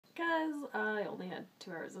because I only had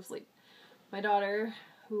 2 hours of sleep. My daughter,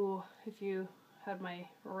 who, if you had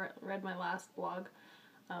read my last blog,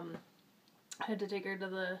 I had to take her to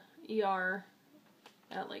the ER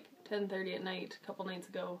at like 10:30 at night a couple nights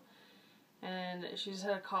ago, and she just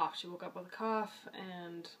had a cough. She woke up with a cough,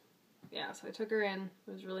 and yeah, so I took her in.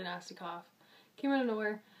 It was a really nasty cough. Came out of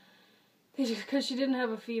nowhere. Because she didn't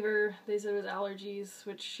have a fever, they said it was allergies,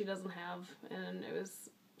 which she doesn't have, and it was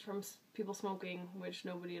from people smoking, which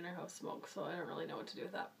nobody in our house smokes, so I don't really know what to do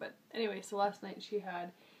with that. But anyway, so last night she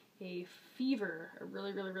had a fever, a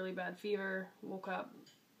really, really, really bad fever. Woke up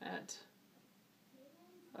at,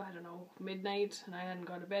 I don't know, midnight, and I hadn't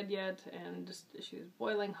gone to bed yet, and just she was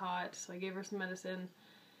boiling hot, so I gave her some medicine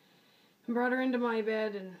and brought her into my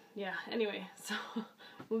bed, and yeah, anyway, so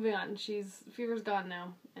moving on. Fever's gone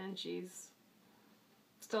now, and she's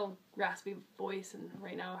still raspy voice, and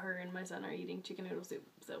right now her and my son are eating chicken noodle soup,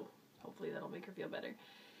 so hopefully that'll make her feel better.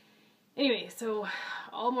 Anyway, so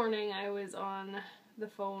all morning I was on the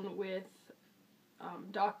phone with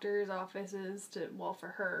doctor's offices for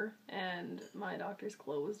her, and my doctor's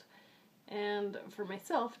closed, and for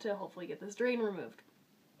myself to hopefully get this drain removed.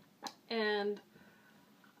 And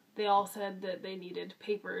they all said that they needed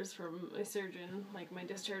papers from my surgeon, like my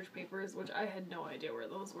discharge papers, which I had no idea where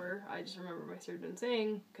those were. I just remember my surgeon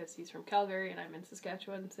saying, because he's from Calgary and I'm in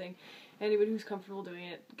Saskatchewan, saying anybody who's comfortable doing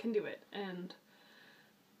it can do it. And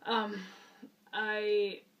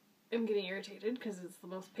I am getting irritated because it's the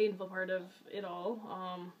most painful part of it all.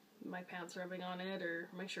 My pants rubbing on it, or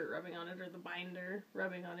my shirt rubbing on it, or the binder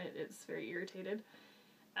rubbing on it. It's very irritated.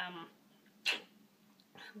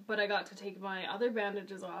 But I got to take my other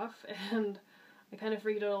bandages off, and I kind of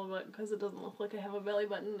freaked out a little bit because it doesn't look like I have a belly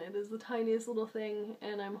button. It is the tiniest little thing,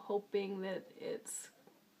 and I'm hoping that it's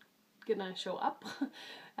gonna show up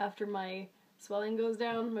after my swelling goes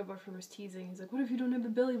down. My boyfriend was teasing. He's like, what if you don't have a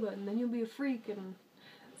belly button? Then you'll be a freak. And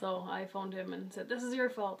so I phoned him and said, this is your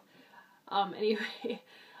fault. Anyway,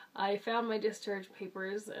 I found my discharge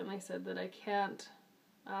papers, and they said that I can't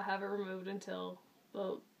have it removed until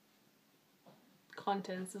the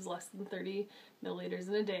contents is less than 30 milliliters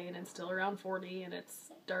in a day, and it's still around 40, and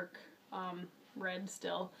it's dark red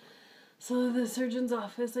still. So the surgeon's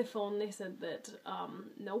office, I phoned, they said that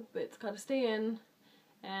nope, it's got to stay in.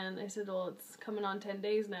 And I said, well, it's coming on 10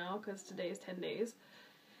 days now, because today is 10 days.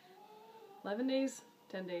 11 days?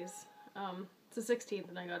 10 days. It's the 16th,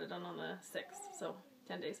 and I got it done on the 6th, so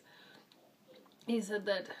 10 days. He said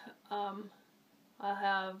that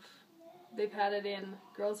they've had it in,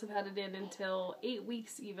 girls have had it in until 8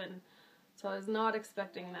 weeks even, so I was not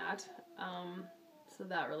expecting that, so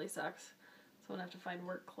that really sucks. So I'm going to have to find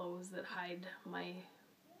work clothes that hide my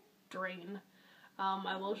drain.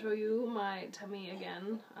 I will show you my tummy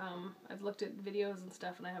again. I've looked at videos and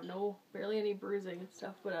stuff, and I have barely any bruising and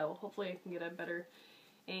stuff, but hopefully I can get a better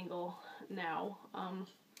angle now.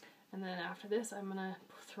 And then after this, I'm going to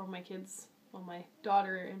throw my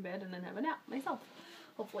daughter in bed and then have a nap myself,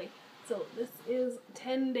 hopefully. So this is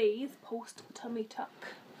 10 days post tummy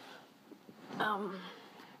tuck. There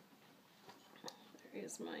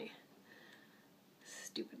is my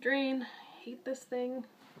stupid drain. I hate this thing.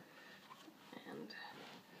 And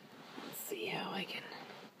let's see how I can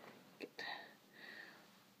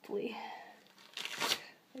hopefully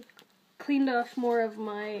I cleaned off more of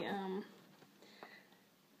my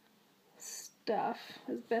stuff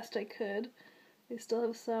as best I could. I still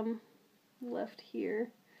have some left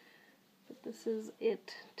here, but this is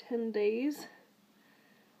it, 10 days.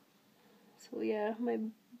 So yeah, my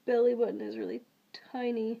belly button is really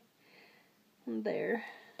tiny, and there,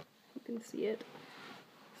 you can see it.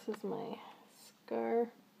 This is my scar.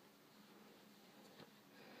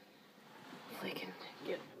 If I can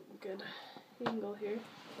get a good angle here.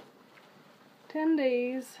 10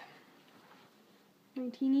 days. My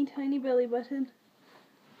teeny tiny belly button.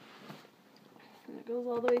 And it goes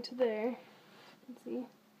all the way to there. You can see.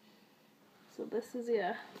 So this is,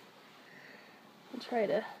 yeah. I'll try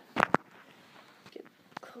to get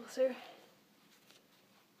closer.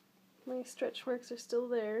 My stretch marks are still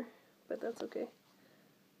there, but that's okay.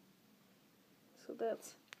 So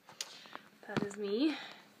that is me.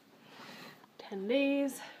 10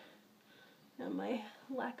 days. And my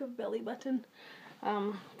lack of belly button.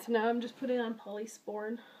 So now I'm just putting on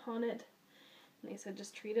Polysporin on it. And they said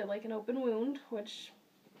just treat it like an open wound, which,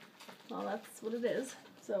 well, that's what it is.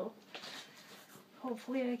 So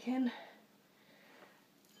hopefully I can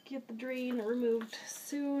get the drain removed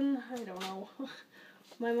soon. I don't know.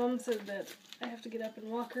 My mom said that I have to get up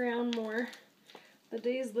and walk around more. The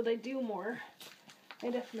days that I do more, I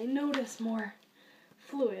definitely notice more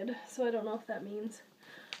fluid, so I don't know if that means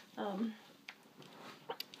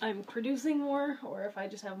I'm producing more or if I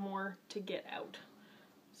just have more to get out.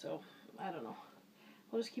 So, I don't know.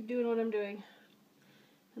 I'll just keep doing what I'm doing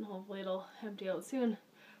and hopefully it'll empty out soon.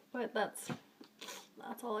 But that's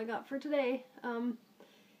all I got for today.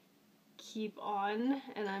 Keep on,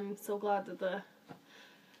 and I'm so glad that the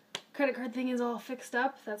credit card thing is all fixed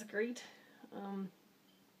up. That's great.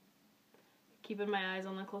 Keeping my eyes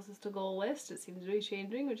on the closest to goal list. It seems to be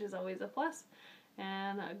changing, which is always a plus.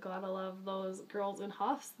 And I gotta love those girls in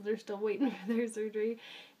Huffs. They're still waiting for their surgery.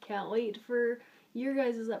 Can't wait for your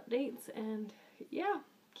guys' updates. And yeah,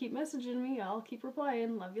 keep messaging me. I'll keep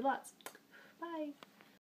replying. Love you lots. Bye.